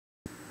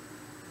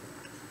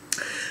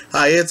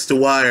Hi, it's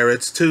Dwyer.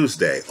 It's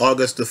Tuesday,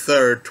 August the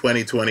 3rd,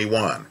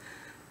 2021.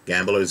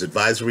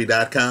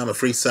 GamblersAdvisory.com, a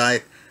free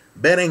site.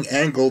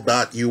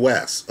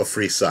 BettingAngle.us, a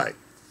free site.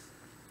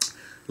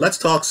 Let's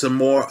talk some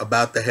more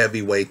about the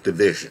heavyweight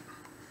division.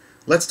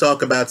 Let's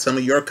talk about some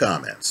of your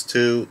comments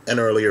to an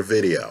earlier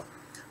video.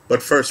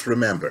 But first,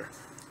 remember,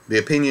 the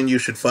opinion you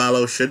should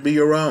follow should be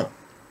your own.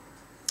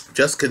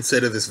 Just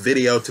consider this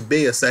video to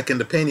be a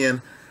second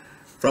opinion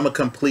from a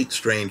complete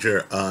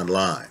stranger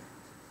online.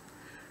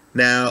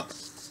 Now,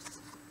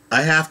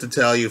 I have to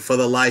tell you, for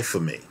the life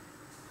of me,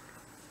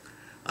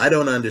 I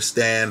don't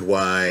understand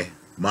why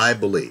my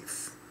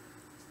belief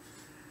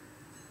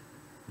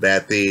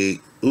that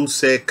the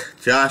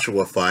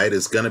Usyk-Joshua fight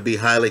is going to be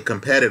highly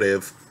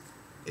competitive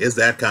is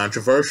that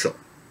controversial.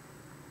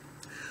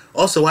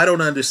 Also, I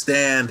don't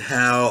understand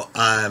how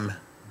I'm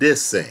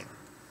dissing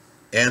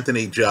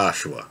Anthony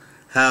Joshua,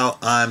 how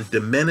I'm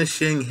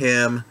diminishing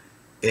him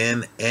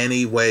in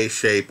any way,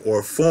 shape,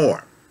 or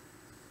form,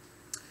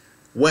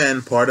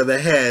 when part of the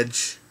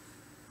hedge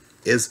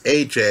is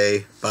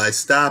AJ by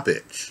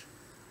stoppage.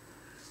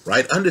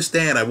 Right?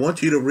 Understand, I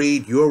want you to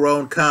read your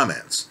own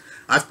comments.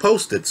 I've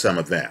posted some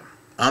of them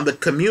on the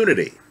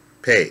community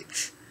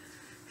page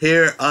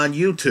here on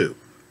YouTube.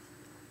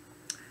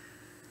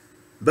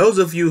 Those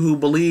of you who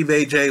believe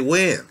AJ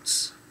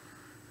wins,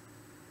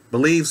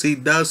 believes he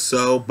does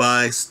so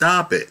by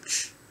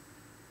stoppage.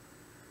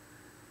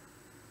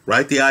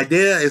 Right? The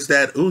idea is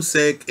that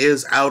Usyk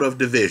is out of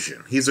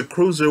division. He's a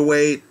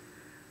cruiserweight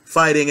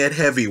fighting at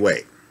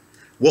heavyweight.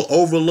 We'll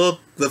overlook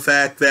the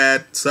fact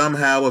that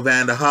somehow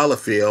Evander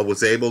Holyfield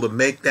was able to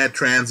make that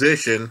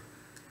transition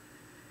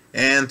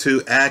and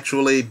to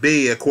actually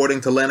be,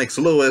 according to Lennox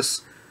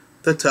Lewis,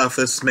 the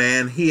toughest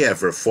man he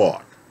ever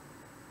fought.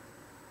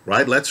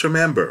 Right? Let's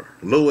remember,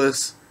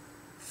 Lewis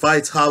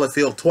fights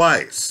Holyfield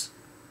twice.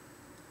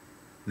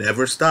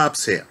 Never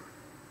stops him.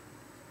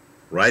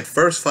 Right?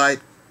 First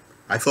fight,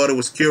 I thought it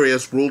was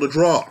curious, ruled a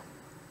draw.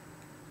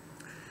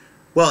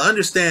 Well,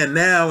 understand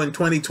now in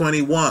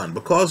 2021,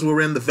 because we're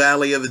in the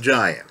Valley of the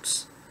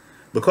Giants,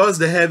 because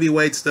the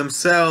heavyweights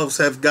themselves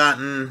have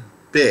gotten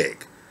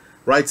big,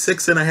 right,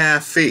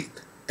 6.5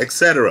 feet,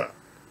 etc.,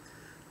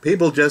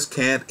 people just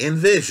can't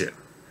envision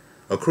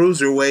a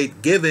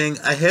cruiserweight giving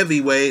a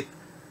heavyweight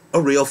a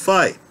real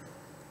fight.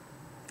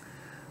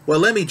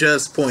 Well, let me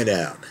just point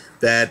out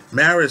that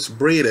Maris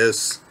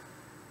Briedis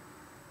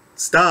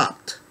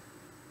stopped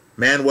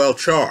Manuel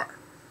Charr.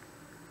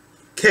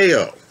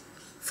 KO.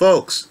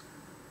 Folks,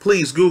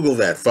 please Google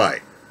that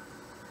fight.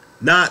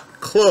 Not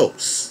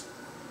close.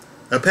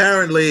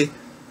 Apparently,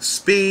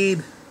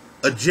 speed,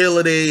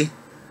 agility,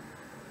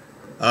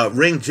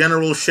 ring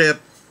generalship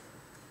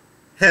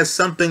has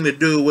something to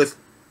do with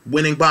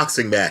winning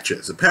boxing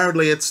matches.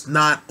 Apparently, it's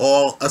not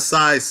all a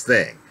size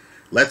thing.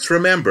 Let's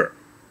remember,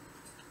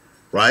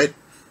 right?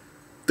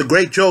 The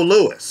great Joe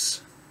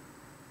Louis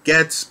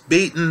gets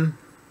beaten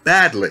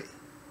badly,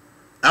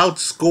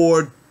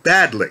 outscored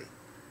badly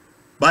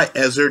by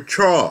Ezzard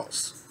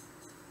Charles.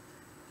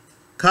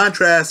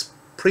 Contrast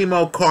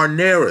Primo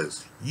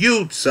Carnera's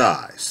huge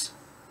size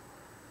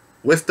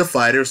with the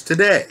fighters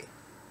today.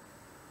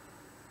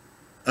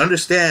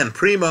 Understand,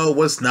 Primo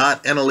was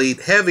not an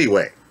elite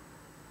heavyweight.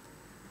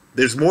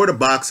 There's more to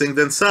boxing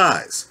than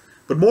size.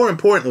 But more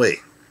importantly,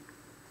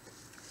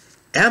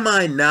 am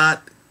I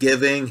not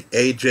giving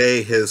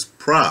AJ his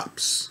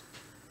props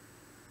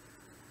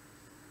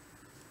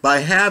by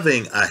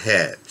having a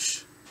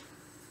hedge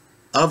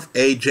of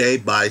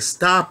AJ by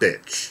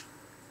stoppage?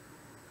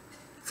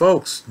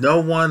 Folks, no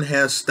one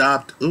has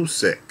stopped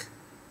Usyk.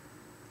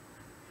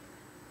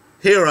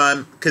 Here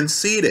I'm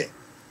conceding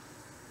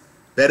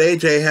that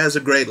AJ has a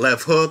great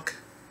left hook,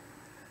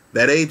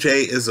 that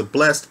AJ is a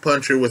blessed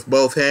puncher with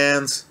both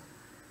hands,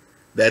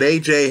 that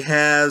AJ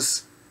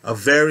has a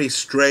very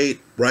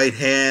straight right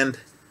hand,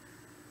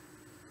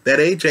 that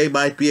AJ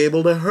might be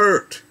able to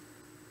hurt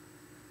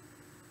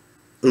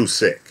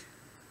Usyk.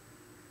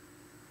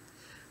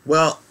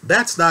 Well,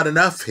 that's not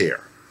enough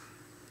here.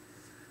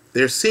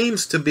 There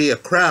seems to be a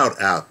crowd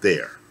out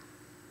there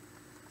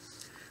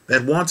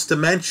that wants to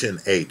mention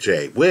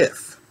AJ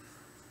with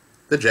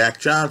the Jack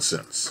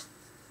Johnsons,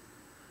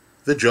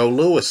 the Joe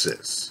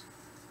Lewises,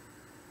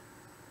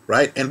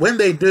 right? And when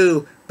they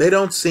do, they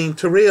don't seem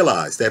to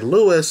realize that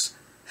Lewis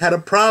had a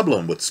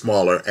problem with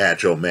smaller,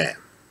 agile men.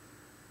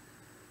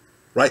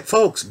 Right,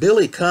 folks?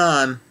 Billy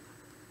Conn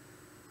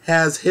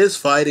has his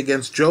fight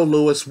against Joe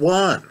Louis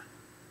won.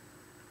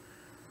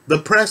 The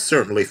press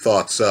certainly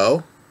thought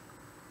so.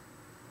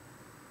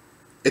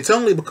 It's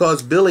only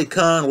because Billy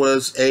Conn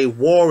was a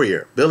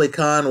warrior. Billy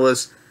Conn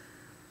was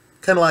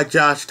kind of like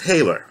Josh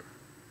Taylor,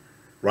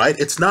 right?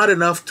 It's not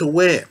enough to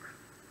win.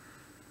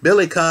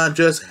 Billy Conn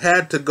just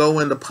had to go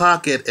in the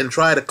pocket and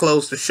try to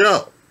close the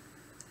show,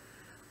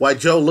 while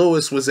Joe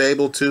Louis was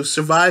able to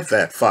survive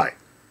that fight.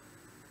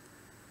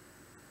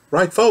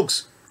 Right,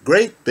 folks?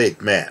 Great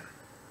big men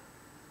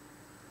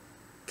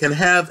can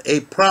have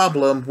a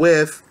problem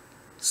with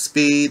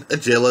speed,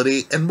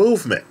 agility, and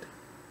movement.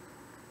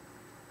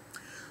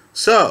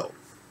 So,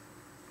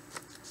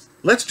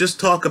 Let's just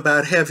talk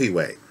about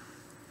heavyweight.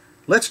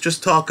 Let's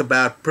just talk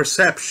about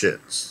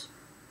perceptions.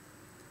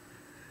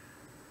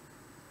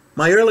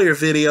 My earlier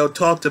video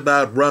talked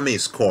about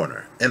Rummy's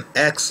Corner, an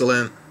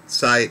excellent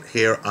site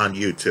here on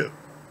YouTube.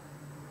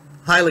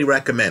 Highly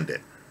recommend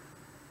it.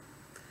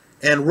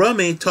 And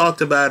Rummy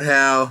talked about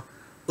how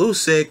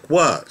Usyk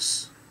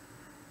was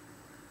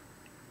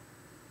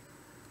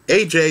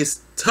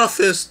AJ's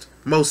toughest,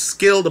 most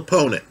skilled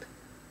opponent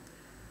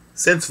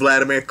since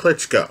Vladimir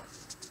Klitschko.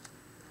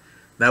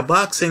 Now,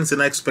 boxing's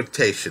an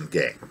expectation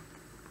game,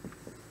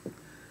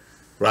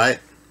 right?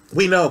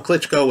 We know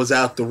Klitschko was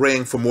out the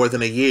ring for more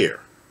than a year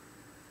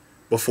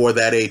before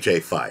that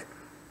AJ fight.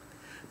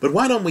 But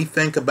why don't we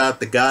think about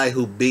the guy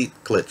who beat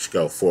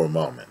Klitschko for a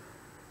moment?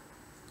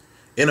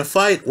 In a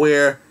fight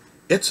where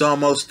it's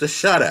almost a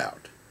shutout.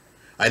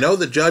 I know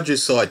the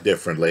judges saw it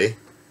differently.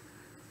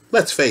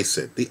 Let's face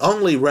it, the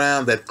only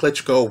round that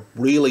Klitschko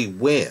really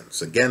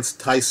wins against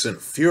Tyson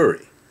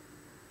Fury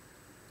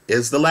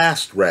is the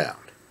last round,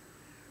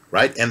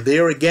 right? And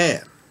there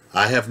again,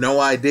 I have no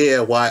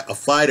idea why a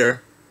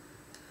fighter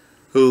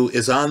who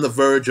is on the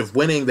verge of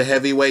winning the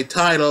heavyweight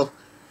title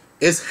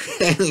is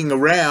hanging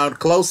around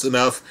close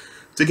enough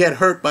to get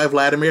hurt by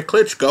Vladimir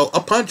Klitschko,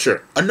 a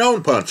puncher, a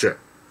known puncher.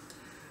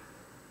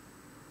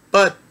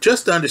 But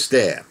just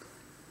understand,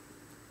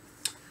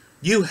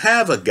 you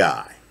have a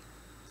guy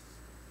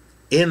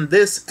in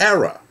this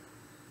era,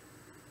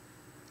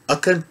 a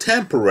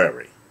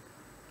contemporary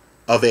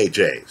of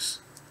AJ's,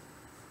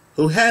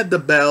 who had the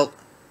belt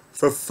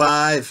for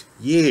 5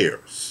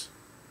 years.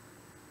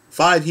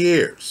 5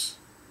 years.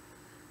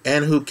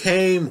 And who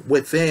came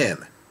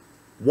within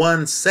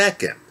 1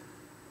 second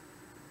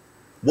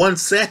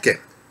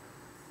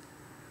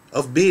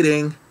of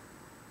beating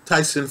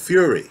Tyson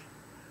Fury,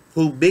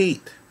 who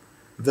beat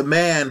the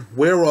man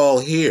we're all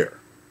here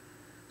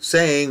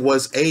saying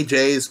was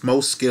AJ's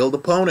most skilled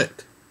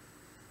opponent.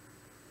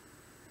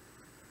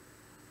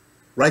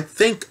 Right?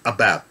 Think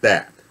about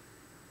that.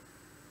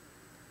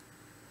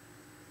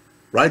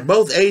 Right?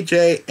 Both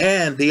AJ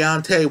and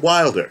Deontay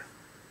Wilder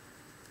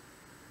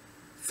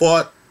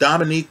fought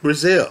Dominique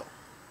Breazeale.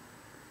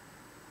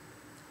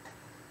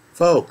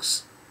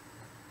 Folks,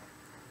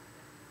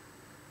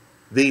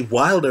 the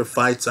Wilder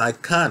fight's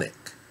iconic.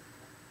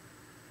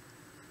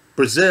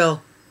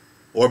 Breazeale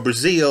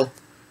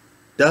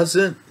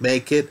doesn't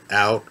make it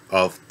out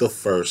of the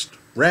first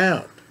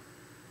round.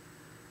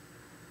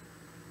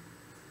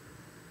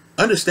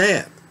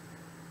 Understand,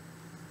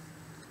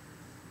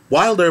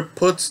 Wilder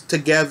puts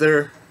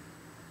together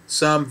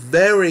some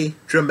very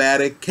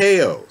dramatic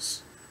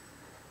KOs.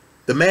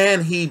 The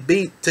man he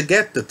beat to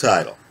get the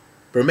title,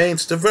 Bermane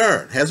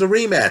Stiverne, has a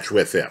rematch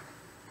with him.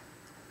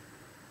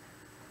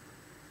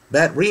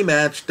 That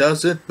rematch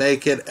doesn't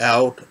make it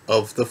out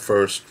of the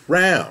first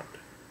round.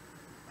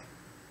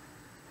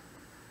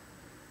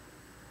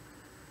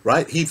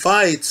 Right? He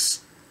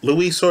fights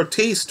Luis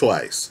Ortiz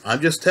twice.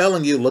 I'm just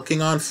telling you, looking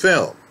on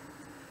film,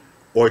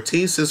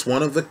 Ortiz is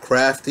one of the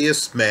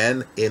craftiest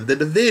men in the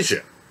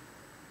division.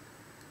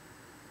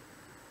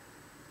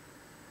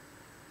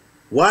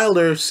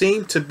 Wilder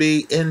seemed to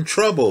be in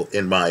trouble,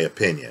 in my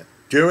opinion,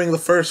 during the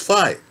first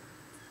fight.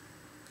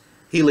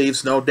 He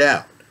leaves no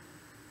doubt.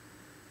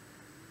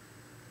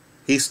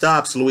 He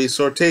stops Luis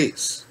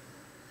Ortiz.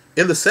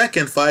 In the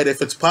second fight,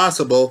 if it's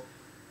possible,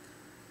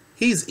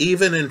 he's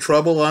even in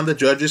trouble on the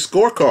judges'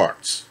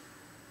 scorecards.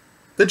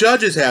 The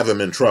judges have him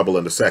in trouble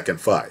in the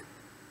second fight.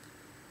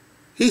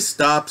 He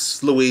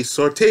stops Luis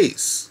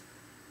Ortiz.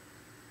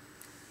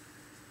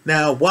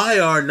 Now, why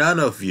are none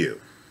of you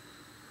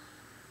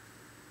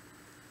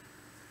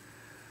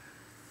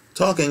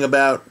talking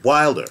about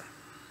Wilder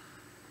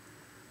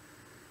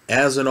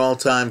as an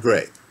all-time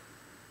great?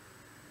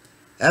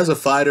 As a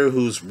fighter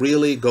who's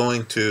really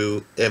going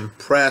to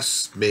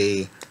impress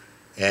me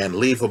and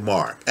leave a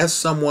mark, as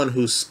someone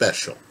who's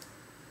special.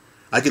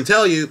 I can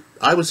tell you,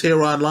 I was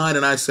here online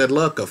and I said,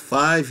 look, a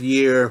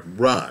 5-year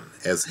run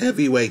as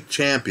heavyweight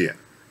champion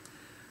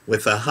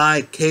with a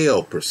high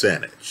KO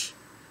percentage,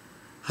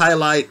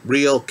 highlight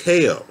real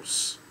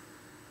KOs,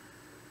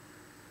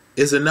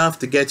 is enough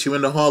to get you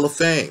in the Hall of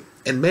Fame.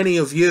 And many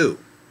of you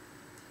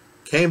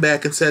came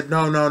back and said,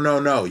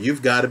 no,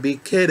 you've got to be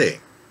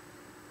kidding.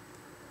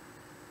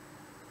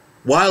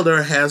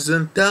 Wilder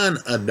hasn't done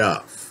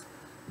enough.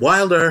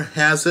 Wilder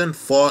hasn't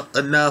fought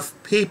enough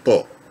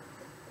people.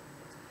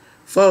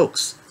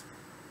 Folks,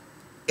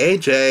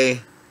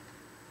 AJ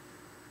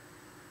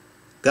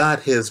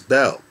got his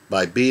belt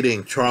by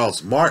beating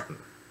Charles Martin.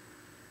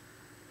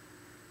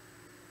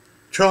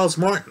 Charles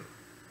Martin.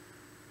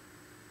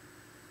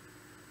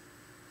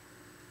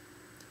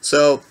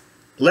 So,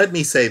 let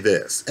me say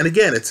this, and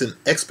again, it's an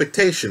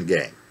expectation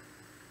game.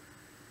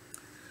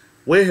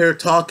 We're here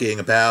talking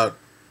about,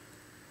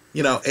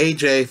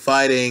 AJ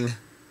fighting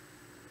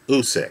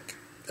Usyk,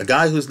 a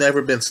guy who's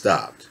never been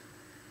stopped.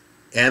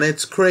 And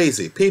it's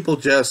crazy. People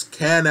just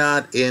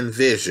cannot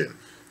envision,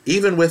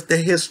 even with the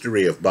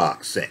history of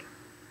boxing,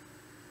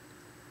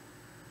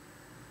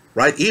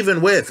 right?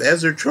 Even with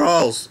Ezzard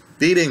Charles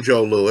beating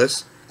Joe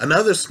Louis,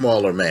 another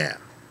smaller man,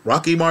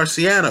 Rocky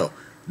Marciano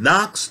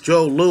knocks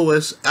Joe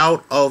Louis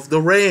out of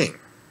the ring.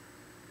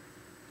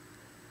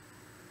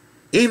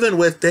 Even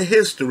with the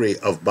history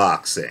of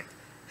boxing,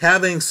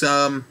 having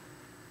some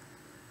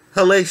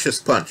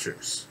hellacious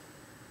punchers,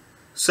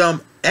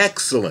 some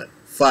excellent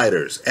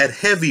fighters at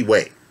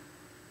heavyweight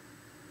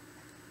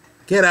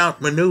get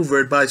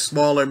outmaneuvered by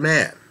smaller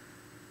men.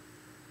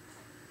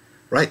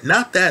 Right?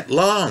 Not that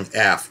long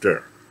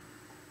after,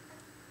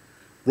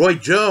 Roy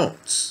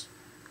Jones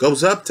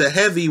goes up to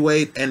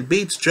heavyweight and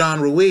beats John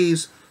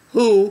Ruiz,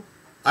 who,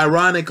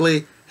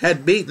 ironically,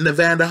 had beaten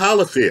Evander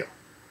Holyfield.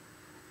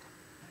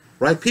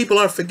 Right? People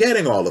are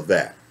forgetting all of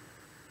that.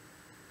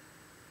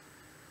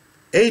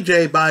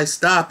 AJ by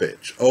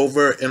stoppage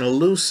over an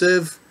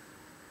elusive,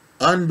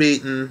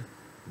 unbeaten,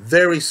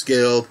 very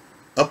skilled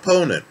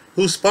opponent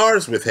who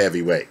spars with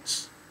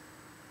heavyweights,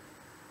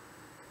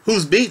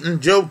 who's beaten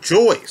Joe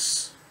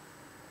Joyce.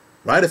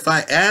 Right? If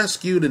I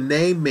ask you to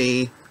name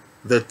me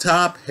the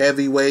top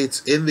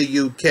heavyweights in the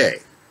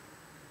UK,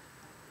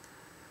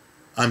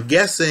 I'm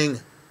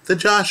guessing the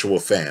Joshua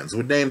fans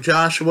would name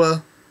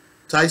Joshua,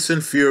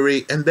 Tyson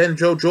Fury, and then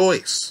Joe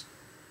Joyce.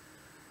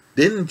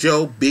 Didn't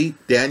Joe beat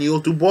Daniel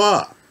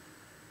Dubois?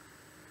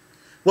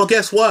 Well,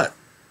 guess what?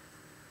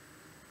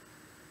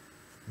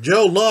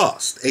 Joe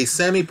lost a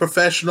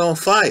semi-professional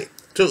fight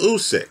to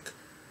Usyk,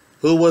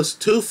 who was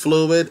too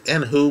fluid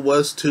and who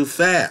was too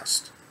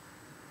fast.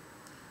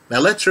 Now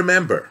let's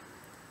remember,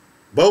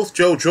 both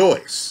Joe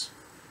Joyce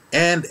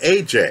and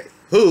AJ,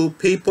 who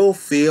people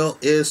feel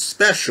is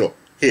special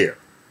here,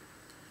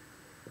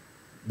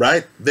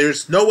 right?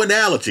 There's no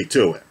analogy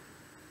to it.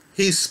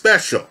 He's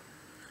special.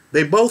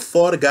 They both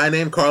fought a guy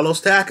named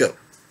Carlos Takam.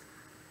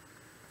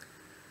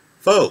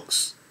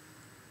 Folks,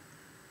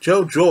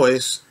 Joe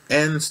Joyce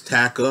ends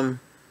Takam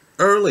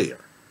earlier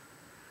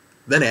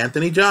than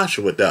Anthony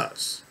Joshua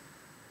does.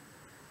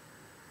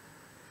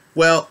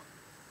 Well,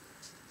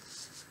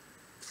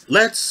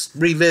 let's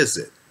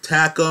revisit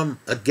Takam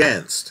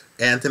against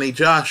Anthony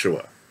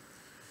Joshua,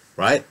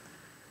 right?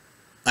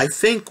 I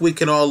think we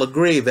can all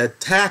agree that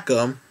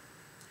Takam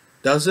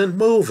doesn't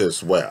move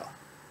as well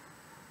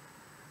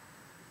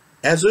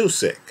as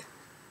Usyk,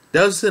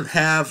 doesn't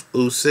have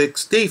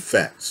Usyk's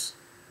defense.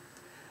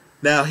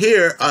 Now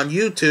here on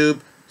YouTube,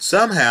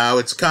 somehow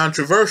it's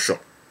controversial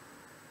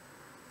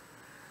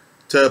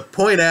to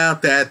point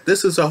out that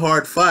this is a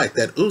hard fight,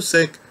 that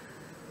Usyk,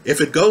 if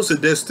it goes a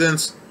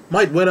distance,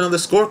 might win on the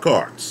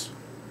scorecards,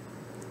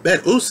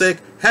 that Usyk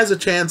has a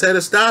chance at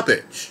a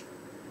stoppage,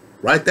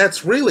 right?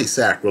 That's really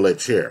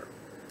sacrilege here.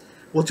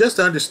 Well, just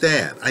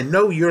understand, I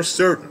know you're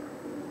certain,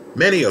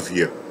 many of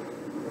you,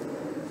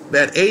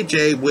 that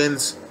AJ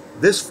wins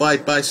this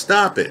fight by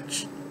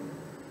stoppage,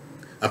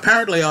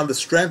 apparently on the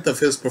strength of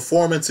his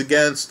performance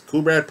against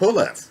Kubrat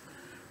Pulev,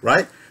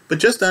 right? But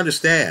just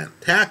understand,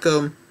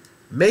 Takam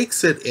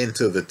makes it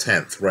into the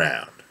 10th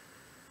round.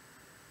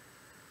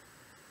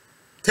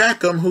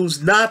 Takam,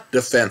 who's not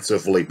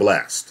defensively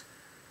blessed,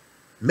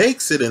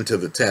 makes it into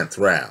the 10th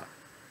round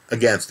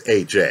against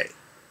AJ.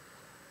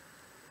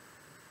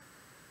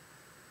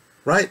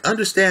 Right?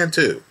 Understand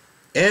too,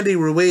 Andy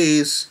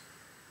Ruiz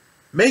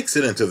makes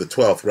it into the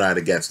 12th round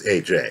against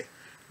AJ.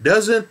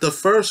 Doesn't the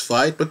first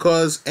fight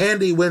because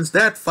Andy wins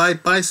that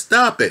fight by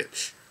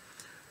stoppage.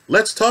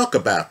 Let's talk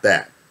about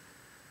that.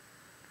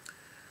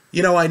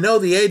 You know, I know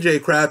the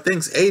AJ crowd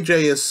thinks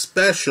AJ is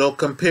special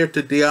compared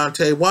to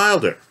Deontay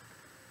Wilder.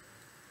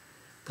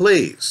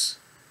 Please,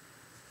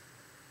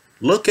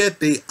 look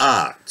at the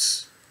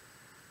odds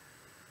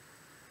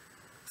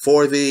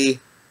for the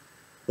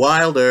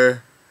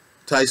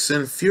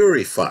Wilder-Tyson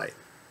Fury fight.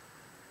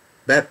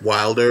 That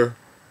Wilder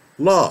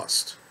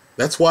lost.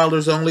 That's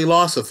Wilder's only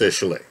loss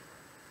officially.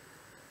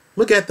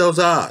 Look at those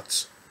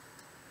odds.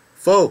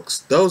 Folks,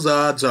 those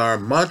odds are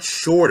much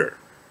shorter.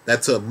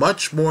 That's a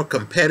much more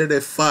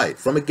competitive fight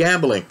from a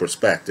gambling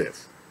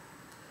perspective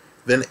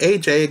than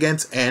AJ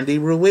against Andy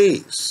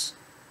Ruiz.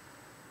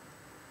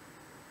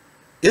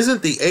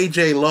 Isn't the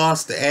AJ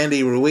loss to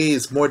Andy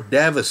Ruiz more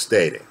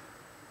devastating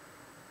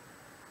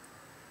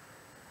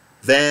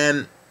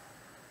than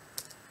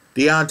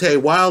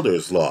Deontay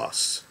Wilder's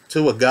loss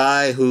to a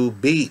guy who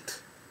beat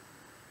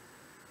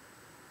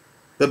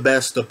the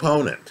best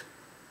opponent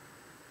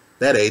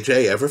that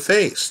AJ ever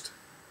faced?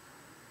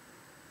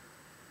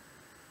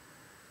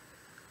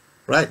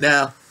 Right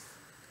now,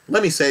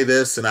 let me say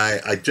this, and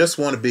I just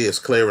want to be as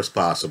clear as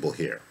possible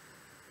here.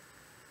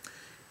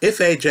 If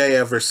AJ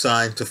ever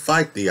signed to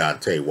fight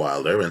Deontay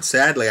Wilder, and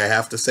sadly I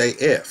have to say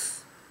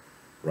if,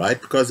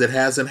 right, because it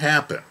hasn't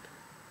happened.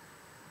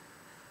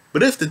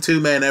 But if the two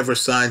men ever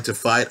signed to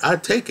fight,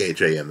 I'd take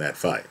AJ in that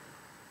fight.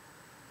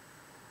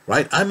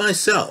 Right? I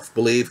myself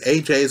believe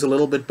AJ is a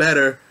little bit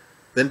better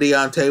than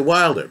Deontay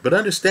Wilder. But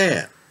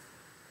understand,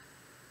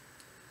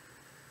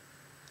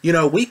 you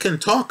know, we can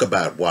talk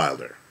about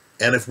Wilder.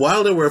 And if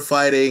Wilder were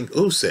fighting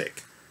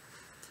Usyk,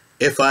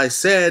 if I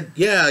said,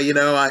 yeah, you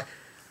know,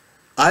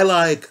 I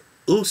like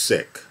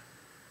Usyk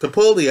to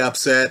pull the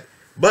upset,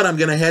 but I'm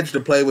going to hedge to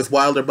play with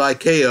Wilder by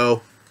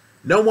KO,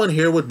 no one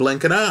here would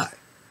blink an eye.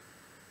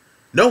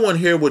 No one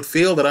here would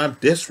feel that I'm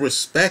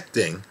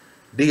disrespecting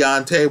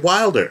Deontay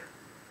Wilder.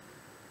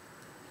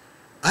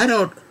 I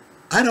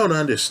don't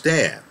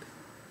understand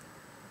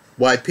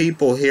why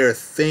people here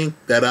think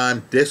that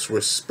I'm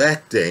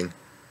disrespecting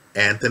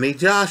Anthony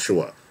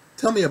Joshua.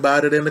 Tell me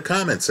about it in the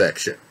comment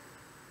section.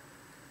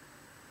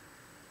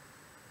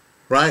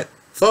 Right?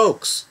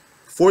 Folks,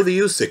 for the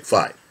Usyk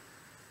fight,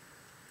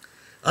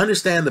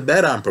 understand the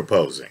bet I'm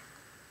proposing.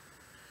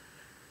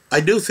 I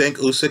do think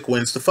Usyk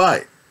wins the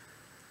fight.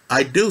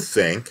 I do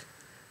think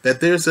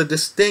that there's a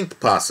distinct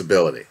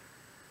possibility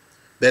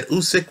that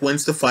Usyk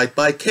wins the fight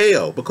by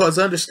KO. Because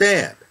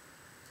understand,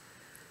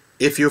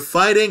 if you're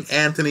fighting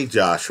Anthony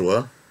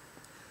Joshua,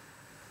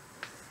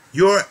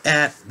 you're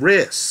at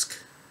risk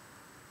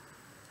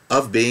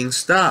of being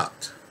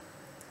stopped.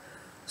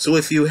 So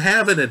if you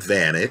have an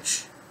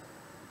advantage,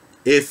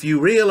 if you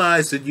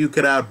realize that you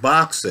could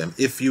outbox him,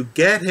 if you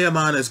get him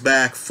on his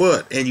back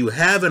foot and you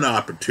have an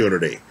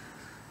opportunity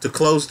to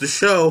close the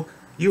show,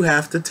 you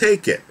have to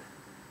take it.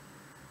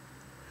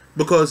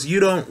 Because you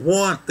don't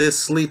want this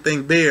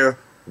sleeping bear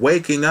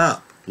waking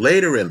up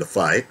later in the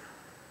fight,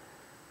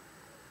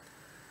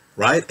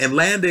 right, and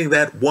landing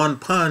that one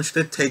punch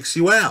that takes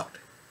you out.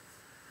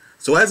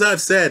 So as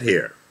I've said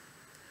here,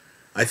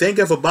 I think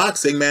if a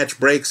boxing match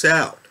breaks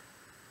out,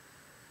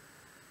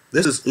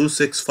 this is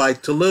Usyk's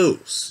fight to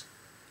lose.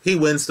 He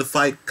wins the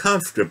fight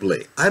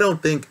comfortably. I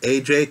don't think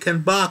AJ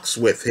can box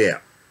with him.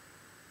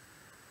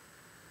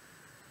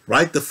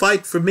 Right? The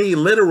fight for me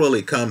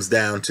literally comes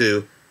down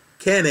to,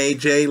 can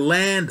AJ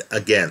land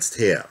against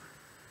him?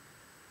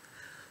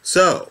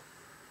 So,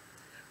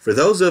 for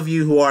those of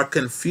you who are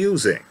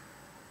confusing,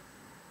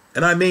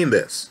 and I mean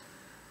this,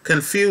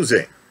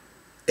 confusing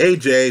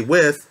AJ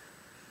with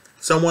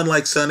someone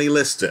like Sonny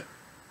Liston,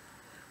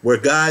 where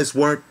guys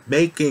weren't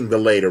making the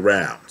later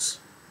rounds,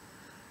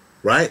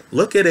 right?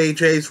 Look at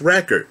AJ's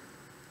record.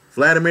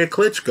 Vladimir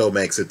Klitschko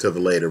makes it to the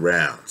later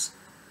rounds.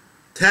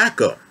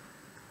 Tackle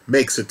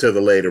makes it to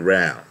the later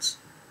rounds.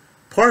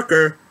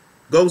 Parker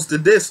goes the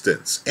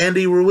distance.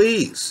 Andy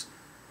Ruiz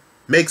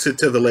makes it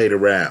to the later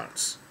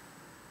rounds.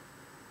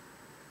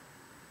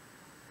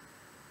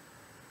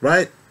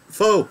 Right?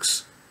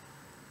 Folks,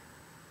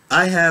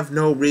 I have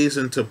no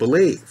reason to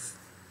believe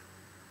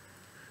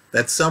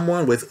that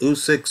someone with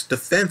Usyk's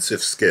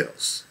defensive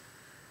skills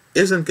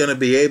isn't going to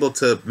be able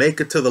to make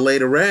it to the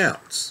later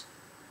rounds.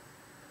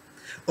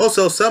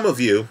 Also, some of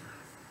you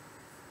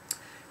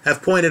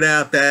have pointed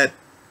out that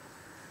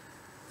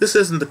this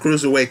isn't the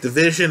cruiserweight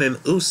division, and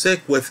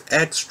Usyk with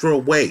extra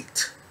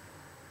weight,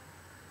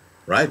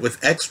 right,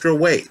 with extra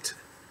weight,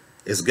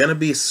 is going to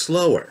be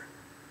slower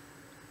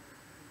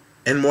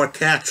and more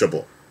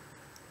catchable.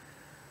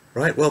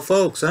 Right? Well,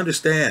 folks,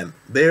 understand,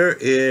 there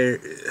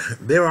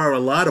are a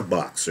lot of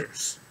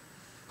boxers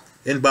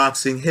in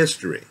boxing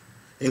history,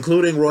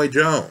 including Roy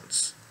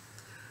Jones,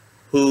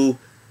 who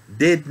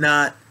did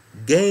not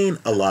gain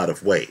a lot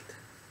of weight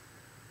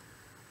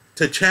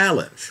to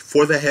challenge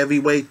for the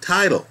heavyweight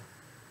title.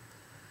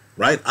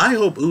 Right? I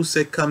hope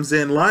Usyk comes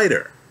in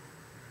lighter.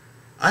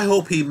 I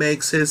hope he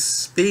makes his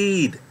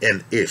speed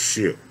an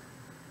issue.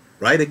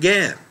 Right?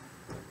 Again,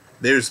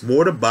 there's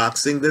more to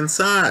boxing than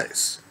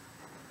size.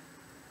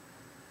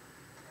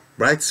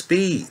 Right?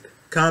 Speed,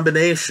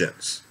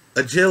 combinations,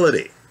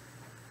 agility.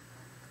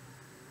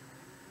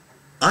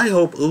 I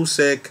hope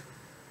Usyk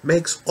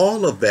makes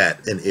all of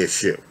that an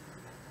issue.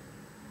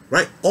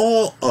 Right?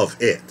 All of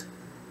it.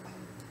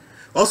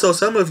 Also,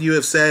 some of you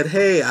have said,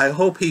 hey, I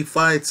hope he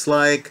fights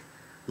like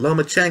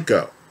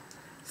Lomachenko.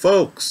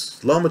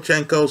 Folks,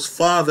 Lomachenko's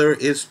father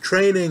is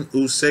training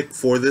Usyk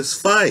for this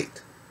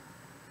fight.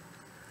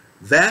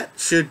 That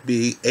should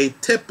be a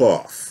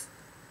tip-off.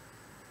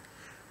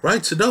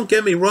 Right? So don't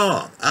get me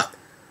wrong.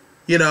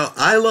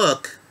 I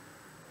look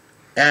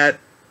at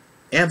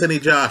Anthony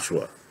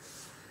Joshua,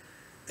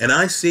 and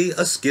I see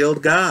a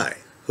skilled guy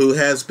who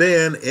has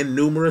been in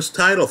numerous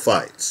title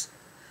fights.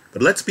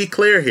 But let's be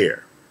clear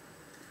here.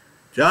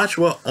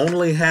 Joshua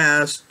only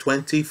has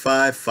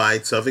 25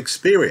 fights of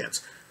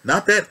experience.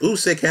 Not that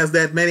Usyk has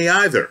that many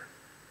either.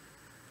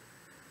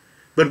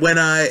 But when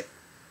I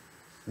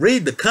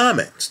read the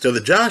comments to the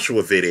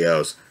Joshua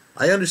videos,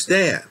 I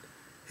understand.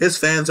 His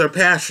fans are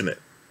passionate.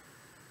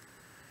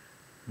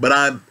 But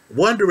I'm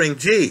wondering,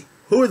 gee,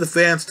 who are the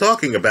fans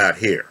talking about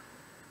here?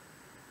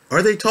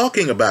 Are they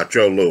talking about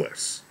Joe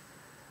Louis?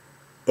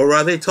 Or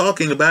are they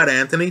talking about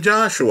Anthony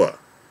Joshua?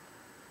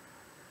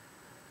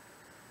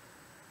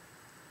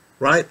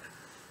 Right?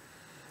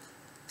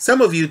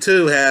 Some of you,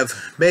 too,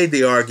 have made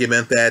the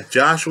argument that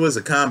Joshua's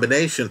a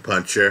combination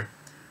puncher.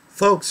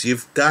 Folks,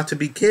 you've got to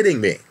be kidding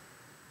me.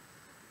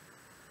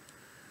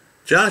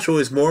 Joshua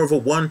is more of a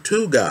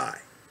 1-2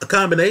 guy. A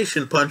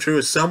combination puncher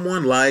is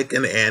someone like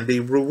an Andy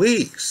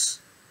Ruiz,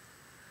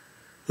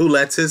 who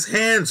lets his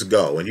hands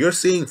go, and you're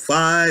seeing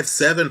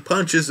 5-7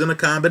 punches in a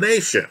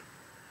combination.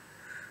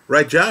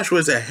 Right?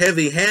 Joshua's a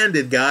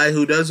heavy-handed guy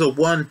who does a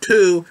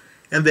 1-2,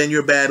 and then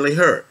you're badly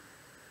hurt.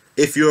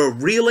 If you're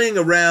reeling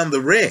around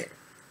the ring,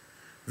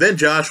 then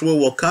Joshua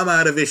will come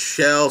out of his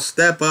shell,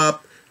 step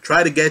up,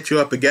 try to get you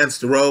up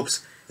against the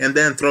ropes, and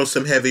then throw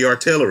some heavy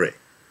artillery.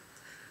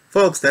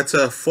 Folks, that's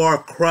a far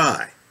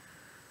cry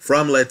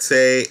from, let's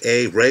say,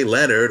 a Ray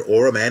Leonard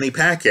or a Manny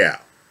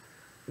Pacquiao,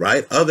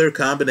 right? Other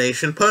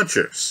combination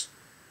punchers.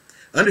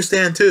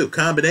 Understand, too,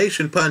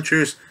 combination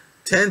punchers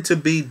tend to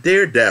be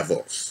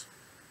daredevils.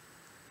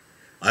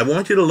 I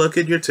want you to look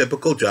at your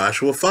typical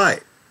Joshua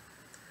fight.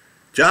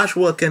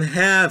 Joshua can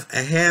have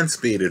a hand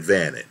speed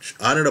advantage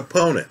on an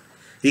opponent.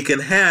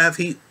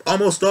 He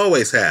almost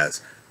always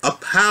has, a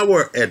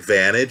power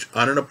advantage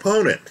on an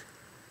opponent.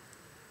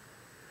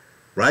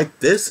 Right?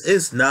 This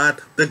is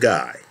not the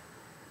guy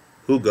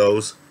who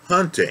goes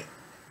hunting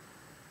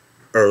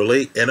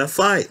early in a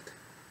fight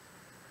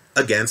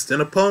against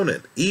an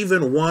opponent,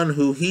 even one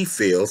who he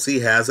feels he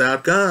has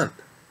outgunned.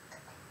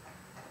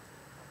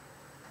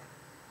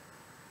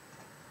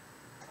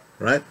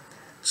 Right?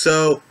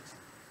 So,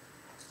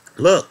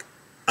 look,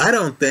 I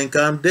don't think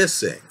I'm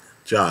dissing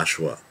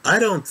Joshua. I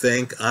don't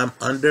think I'm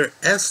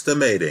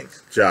underestimating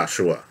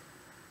Joshua.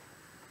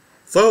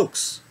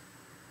 Folks,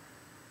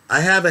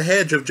 I have a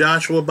hedge of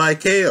Joshua by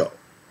KO.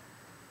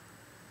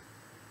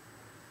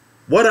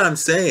 What I'm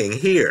saying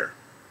here,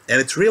 and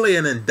it's really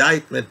an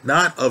indictment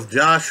not of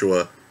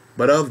Joshua,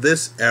 but of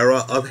this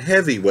era of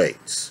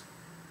heavyweights,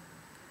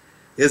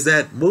 is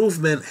that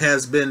movement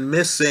has been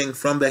missing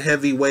from the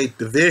heavyweight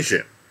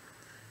division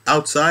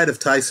outside of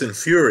Tyson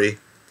Fury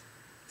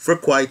for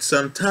quite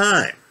some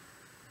time.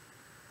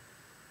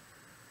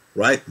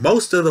 Right?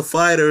 Most of the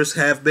fighters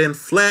have been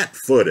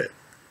flat-footed.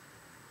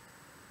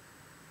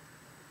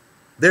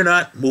 They're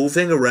not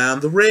moving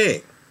around the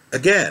ring.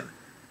 Again,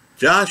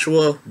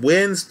 Joshua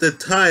wins the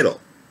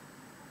title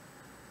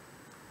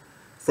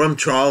from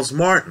Charles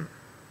Martin.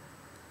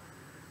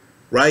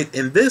 Right?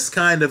 In this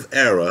kind of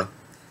era,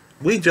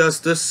 we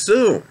just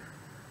assume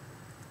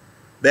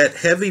that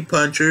heavy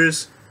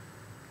punchers,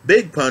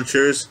 big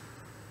punchers,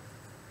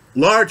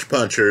 large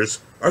punchers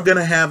are going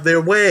to have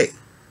their way.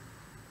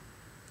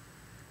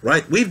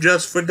 Right? We've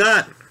just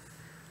forgotten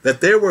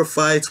that there were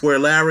fights where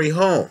Larry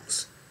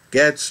Holmes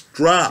gets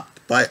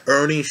dropped by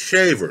Ernie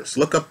Shavers.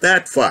 Look up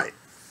that fight.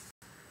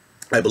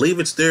 I believe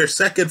it's their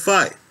second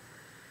fight.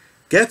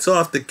 Gets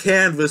off the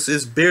canvas,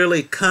 is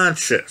barely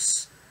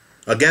conscious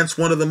against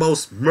one of the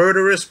most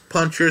murderous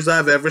punchers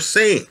I've ever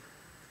seen.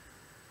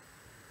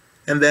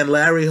 And then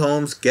Larry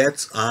Holmes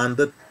gets on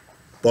the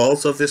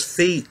balls of his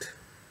feet.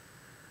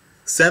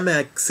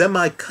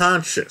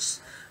 Semi-conscious.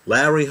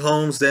 Larry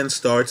Holmes then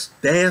starts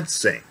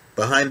dancing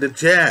behind a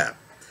jab.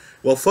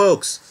 Well,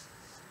 folks,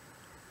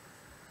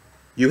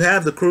 you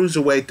have the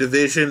cruiserweight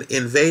division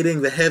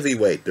invading the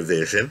heavyweight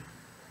division.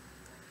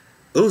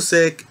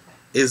 Usyk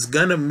is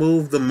going to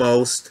move the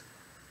most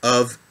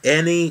of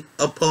any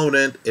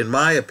opponent, in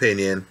my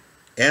opinion,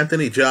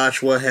 Anthony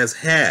Joshua has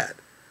had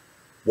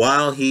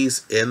while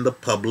he's in the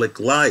public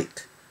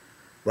light.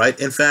 Right?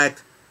 In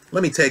fact,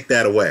 let me take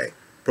that away.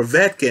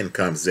 Povetkin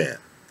comes in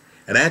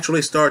and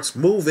actually starts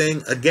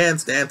moving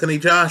against Anthony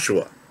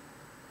Joshua.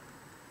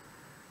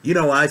 You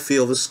know, I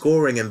feel the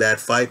scoring in that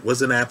fight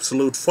was an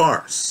absolute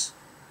farce.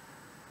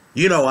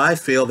 You know, I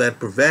feel that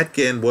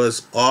Povetkin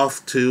was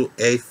off to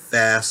a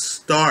fast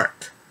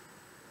start.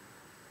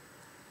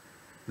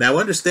 Now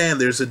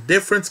understand, there's a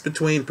difference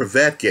between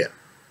Povetkin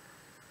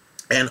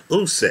and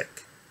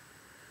Usyk.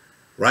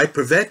 Right?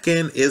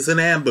 Povetkin is an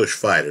ambush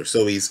fighter,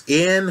 so he's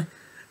in,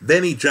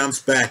 then he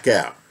jumps back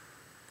out.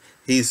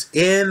 He's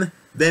in,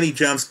 then he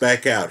jumps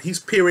back out. He's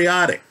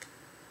periodic.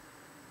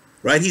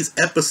 Right? He's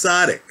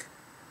episodic.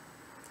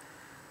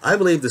 I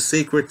believe the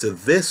secret to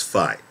this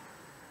fight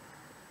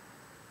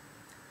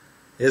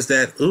is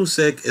that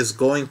Usyk is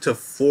going to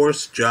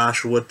force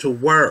Joshua to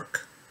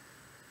work.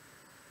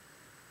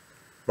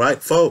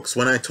 Right, folks?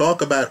 When I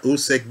talk about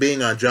Usyk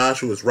being on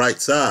Joshua's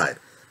right side,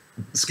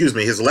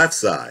 his left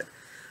side,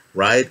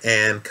 right,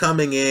 and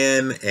coming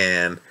in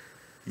and,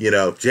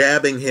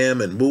 jabbing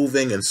him and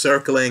moving and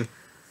circling,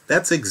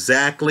 that's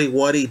exactly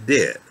what he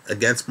did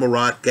against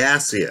Murat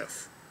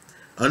Gassiev.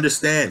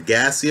 Understand,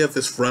 Gassiev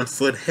is front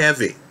foot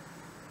heavy.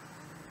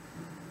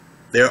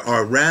 There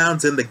are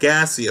rounds in the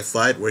Gassiev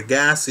fight where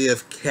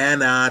Gassiev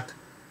cannot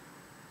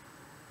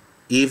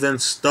even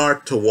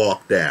start to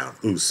walk down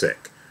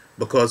Usyk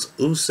because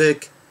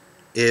Usyk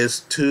is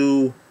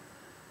too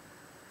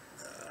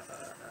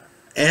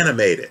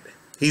animated.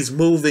 He's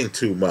moving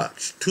too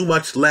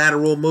much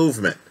lateral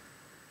movement.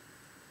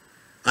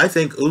 I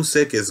think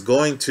Usyk is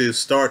going to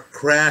start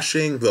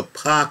crashing the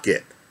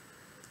pocket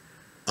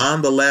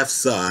on the left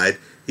side.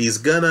 He's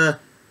going to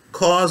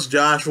cause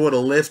Joshua to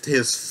lift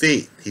his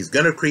feet. He's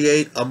going to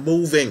create a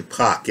moving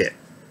pocket.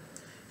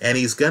 And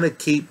he's going to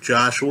keep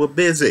Joshua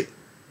busy.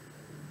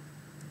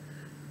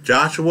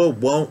 Joshua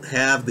won't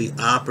have the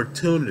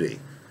opportunity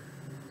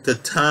to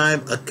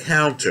time a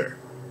counter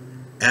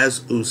as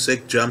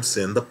Usyk jumps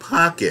in the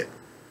pocket.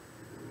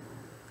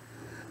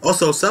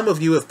 Also, some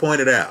of you have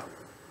pointed out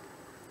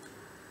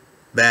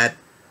that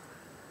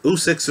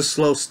Usyk's a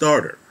slow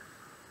starter.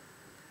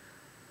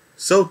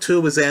 So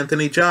too is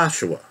Anthony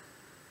Joshua.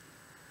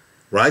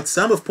 Right?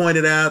 Some have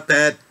pointed out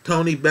that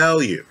Tony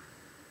Bellew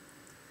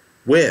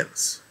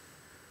wins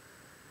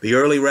the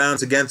early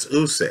rounds against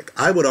Usyk.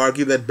 I would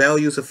argue that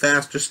Bellew's a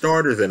faster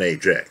starter than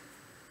AJ.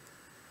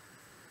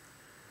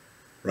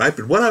 Right?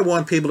 But what I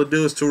want people to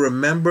do is to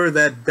remember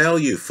that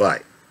Bellew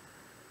fight,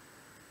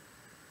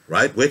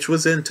 right, which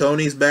was in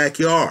Tony's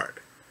backyard.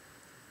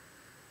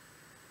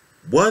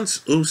 Once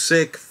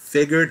Usyk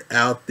figured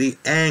out the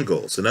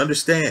angles, and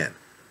understand,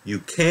 you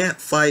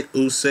can't fight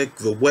Usyk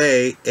the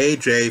way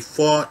AJ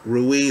fought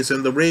Ruiz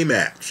in the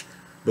rematch,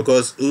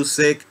 because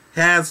Usyk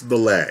has the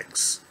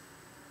legs.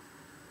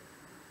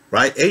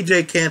 Right?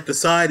 AJ can't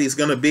decide he's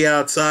going to be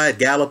outside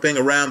galloping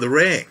around the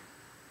ring,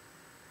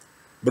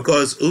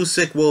 because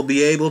Usyk will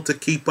be able to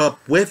keep up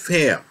with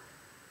him.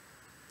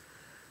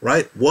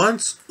 Right?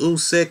 Once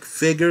Usyk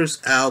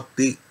figures out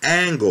the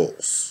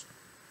angles,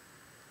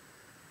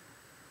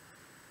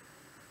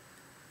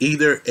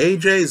 either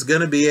AJ is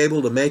going to be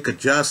able to make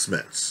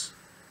adjustments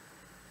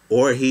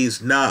or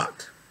he's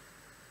not.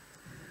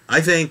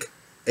 I think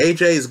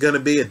AJ is going to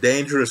be a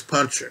dangerous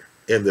puncher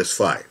in this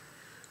fight.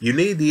 You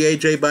need the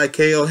AJ by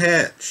KO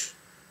hedge.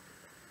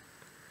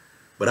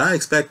 But I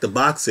expect the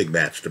boxing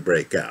match to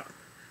break out.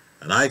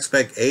 And I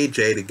expect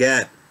AJ to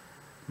get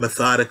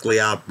methodically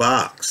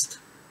outboxed.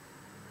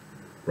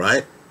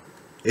 Right?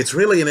 It's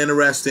really an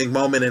interesting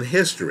moment in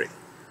history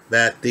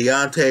that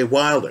Deontay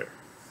Wilder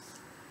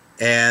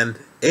and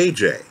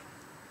AJ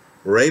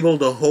were able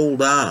to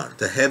hold on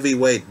to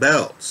heavyweight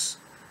belts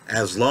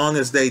as long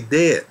as they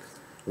did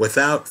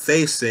without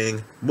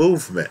facing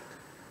movement.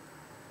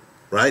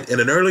 Right? In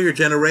an earlier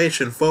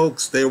generation,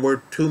 folks, there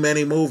were too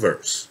many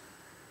movers.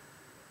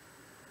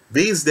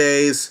 These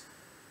days,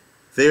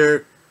 there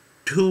are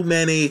too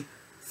many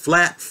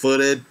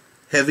flat-footed,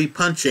 heavy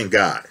punching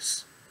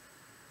guys.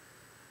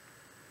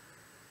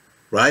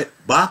 Right?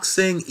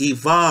 Boxing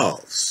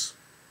evolves.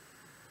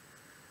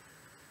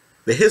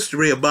 The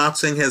history of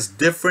boxing has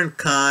different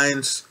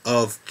kinds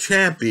of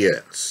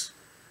champions.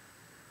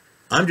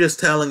 I'm just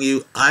telling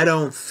you, I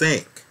don't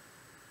think,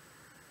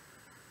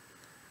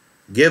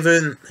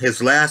 given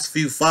his last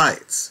few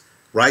fights,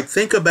 right?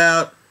 Think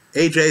about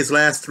AJ's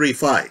last 3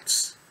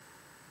 fights.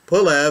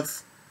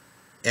 Pulev,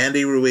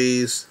 Andy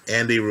Ruiz,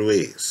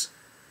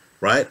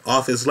 right?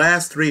 Off his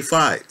last 3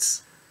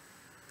 fights,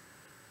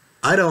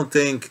 I don't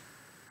think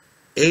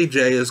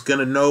AJ is going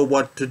to know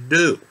what to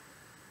do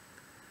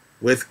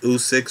with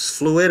Usyk's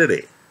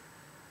fluidity,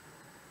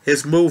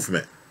 his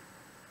movement.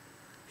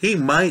 He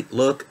might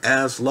look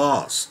as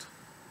lost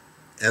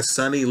as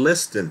Sonny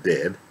Liston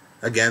did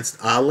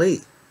against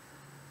Ali.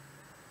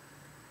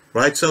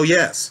 Right? So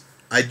yes,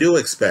 I do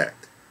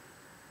expect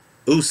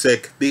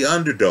Usyk, the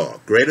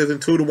underdog, greater than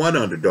 2-1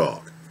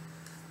 underdog,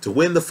 to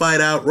win the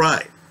fight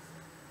outright.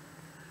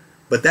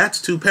 But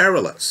that's too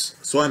perilous,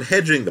 so I'm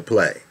hedging the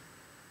play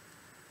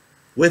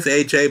with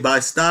AJ by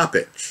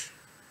stoppage.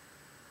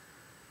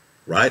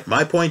 Right?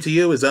 My point to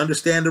you is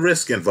understand the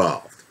risk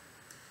involved.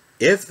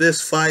 If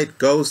this fight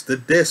goes the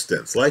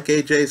distance, like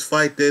AJ's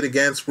fight did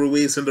against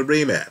Ruiz in the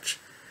rematch,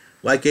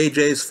 like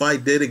AJ's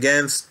fight did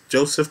against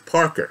Joseph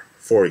Parker,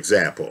 for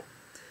example,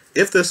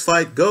 if this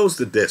fight goes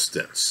the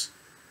distance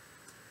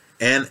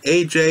and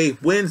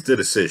AJ wins the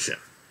decision,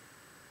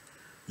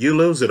 you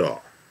lose it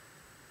all.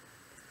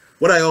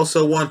 What I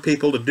also want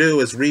people to do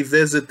is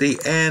revisit the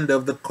end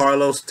of the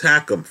Carlos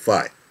Takam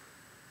fight.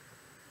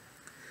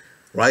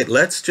 Right?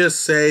 Let's just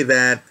say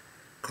that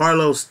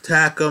Carlos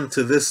Takam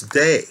to this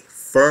day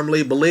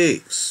firmly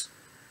believes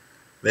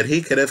that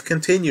he could have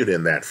continued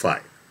in that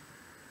fight.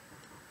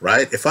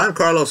 Right? If I'm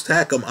Carlos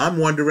Takam, I'm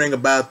wondering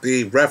about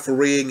the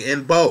refereeing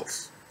in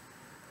both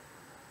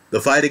the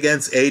fight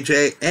against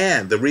AJ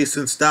and the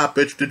recent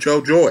stoppage to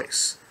Joe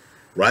Joyce.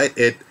 Right?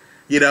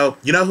 You know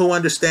who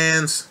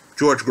understands?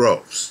 George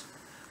Groves,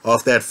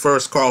 off that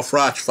first Carl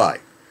Froch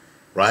fight.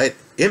 Right?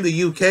 In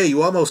the UK,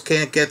 you almost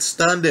can't get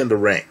stunned in the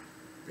ring.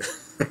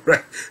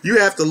 Right? You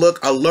have to look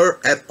alert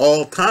at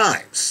all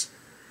times.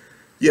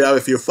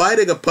 If you're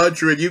fighting a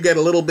puncher and you get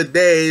a little bit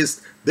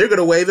dazed, they're going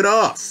to wave it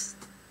off.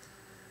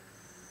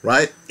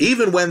 Right?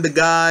 Even when the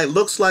guy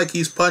looks like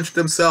he's punched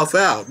himself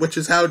out, which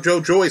is how Joe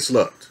Joyce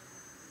looked.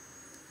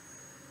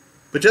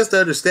 But just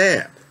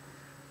understand,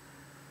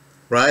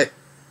 right?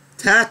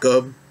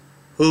 Takam,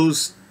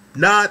 who's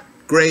not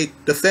great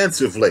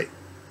defensively,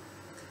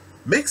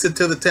 makes it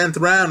to the 10th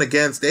round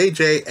against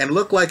AJ and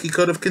looked like he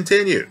could have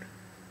continued.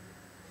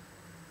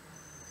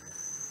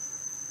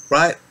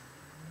 Right?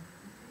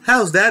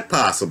 How's that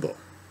possible?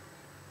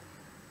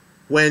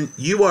 When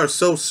you are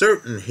so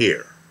certain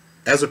here,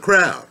 as a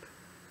crowd,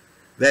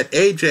 that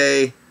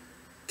AJ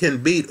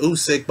can beat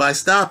Usyk by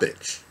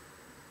stoppage.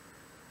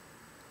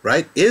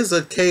 Right? Is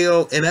a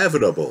KO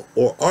inevitable?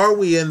 Or are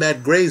we in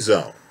that gray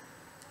zone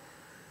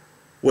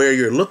where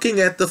you're looking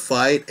at the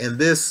fight and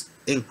this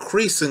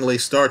increasingly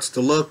starts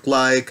to look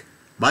like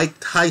Mike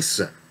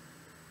Tyson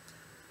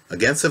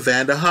against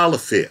Evander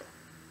Holyfield?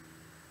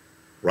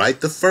 Right?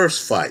 The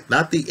first fight.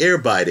 Not the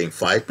air-biting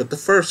fight, but the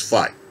first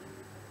fight.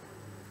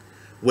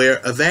 Where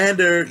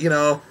Evander,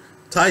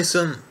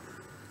 Tyson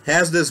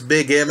has this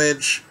big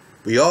image.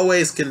 We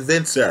always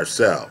convince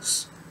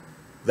ourselves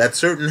that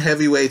certain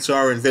heavyweights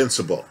are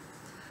invincible.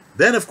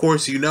 Then, of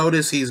course, you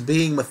notice he's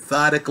being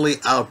methodically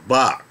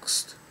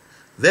outboxed.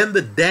 Then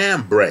the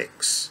dam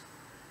breaks,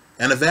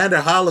 and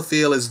Evander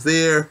Holyfield is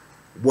there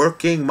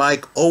working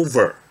Mike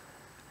over.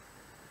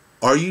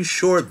 Are you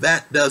sure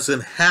that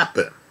doesn't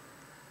happen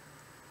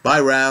by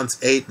rounds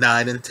 8,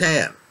 9, and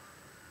 10?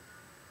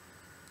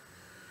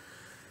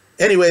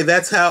 Anyway,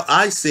 that's how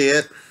I see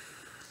it.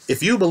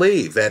 If you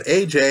believe that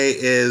AJ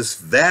is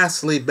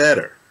vastly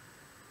better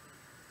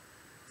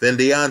than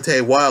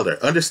Deontay Wilder,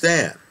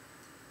 understand,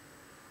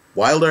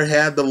 Wilder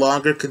had the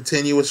longer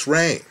continuous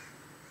reign.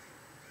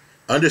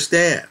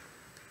 Understand,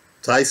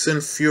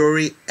 Tyson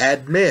Fury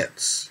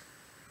admits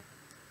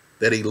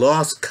that he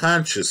lost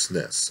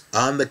consciousness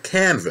on the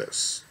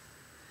canvas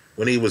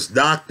when he was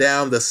knocked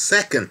down the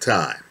second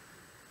time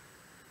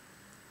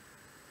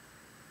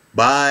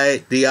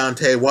by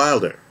Deontay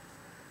Wilder,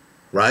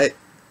 right?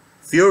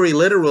 Fury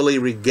literally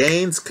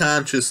regains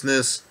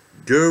consciousness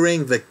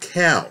during the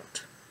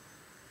count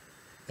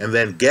and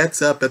then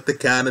gets up at the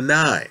count of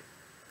 9.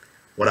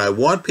 What I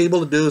want people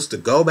to do is to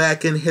go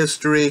back in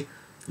history,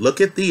 look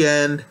at the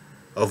end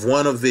of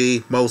one of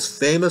the most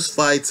famous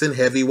fights in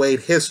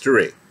heavyweight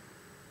history.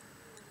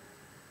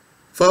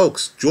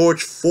 Folks,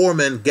 George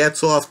Foreman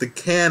gets off the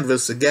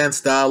canvas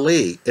against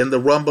Ali in the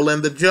Rumble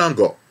in the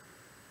Jungle.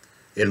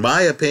 In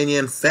my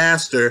opinion,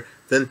 faster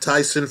than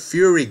Tyson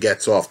Fury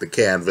gets off the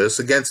canvas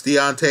against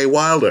Deontay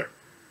Wilder.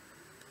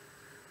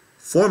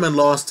 Foreman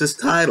lost his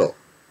title.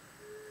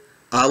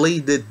 Ali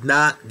did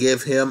not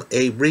give him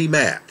a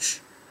rematch.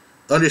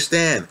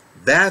 Understand,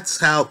 that's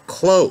how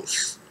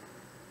close.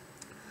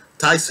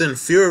 Tyson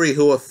Fury,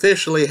 who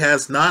officially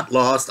has not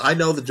lost, I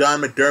know the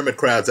John McDermott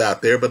crowd's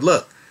out there, but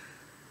look,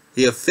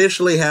 he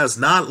officially has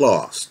not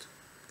lost,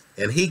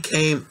 and he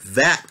came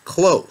that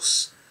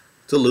close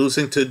to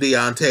losing to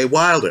Deontay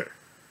Wilder.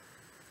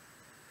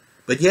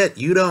 But yet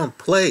you don't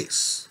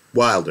place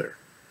Wilder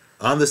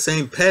on the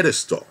same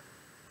pedestal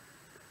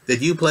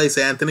that you place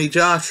Anthony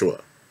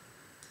Joshua,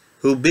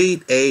 who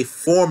beat a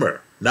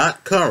former,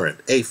 not current,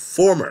 a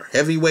former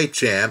heavyweight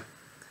champ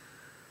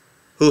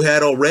who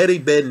had already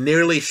been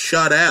nearly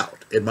shut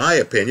out, in my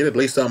opinion, at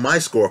least on my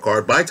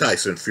scorecard, by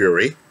Tyson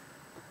Fury,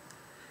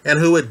 and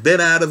who had been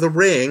out of the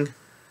ring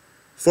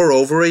for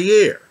over a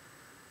year.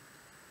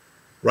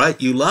 Right?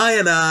 You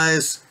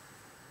lionize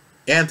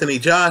Anthony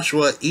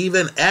Joshua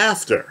even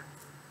after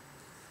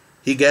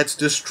he gets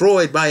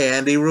destroyed by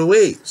Andy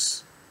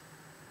Ruiz.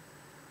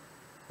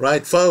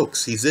 Right,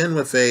 folks? He's in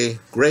with a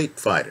great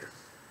fighter.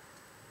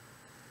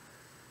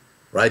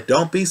 Right?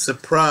 Don't be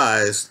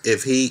surprised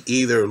if he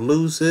either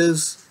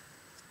loses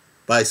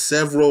by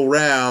several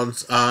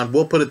rounds on,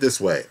 we'll put it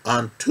this way,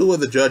 on 2 of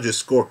the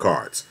judges'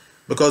 scorecards.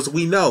 Because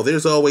we know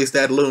there's always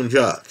that loon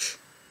judge.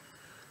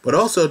 But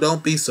also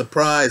don't be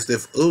surprised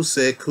if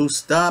Usyk, who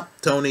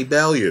stopped Tony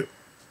Bellew,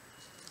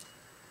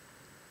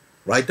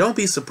 right? Don't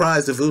be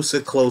surprised if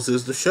Usyk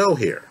closes the show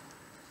here.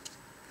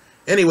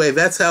 Anyway,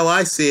 that's how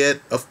I see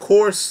it. Of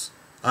course,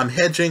 I'm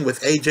hedging with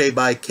AJ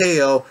by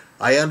KO.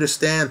 I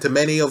understand to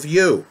many of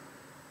you,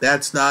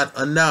 that's not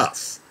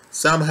enough.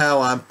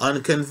 Somehow I'm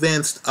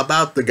unconvinced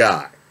about the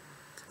guy.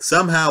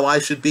 Somehow I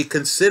should be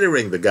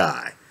considering the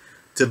guy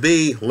to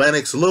be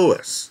Lennox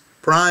Lewis,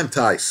 Prime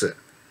Tyson,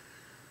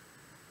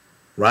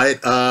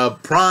 right?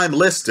 Prime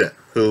Liston,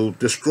 who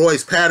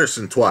destroys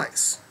Patterson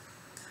twice,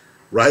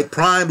 right?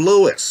 Prime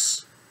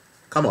Lewis.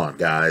 Come on,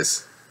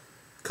 guys.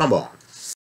 Come on.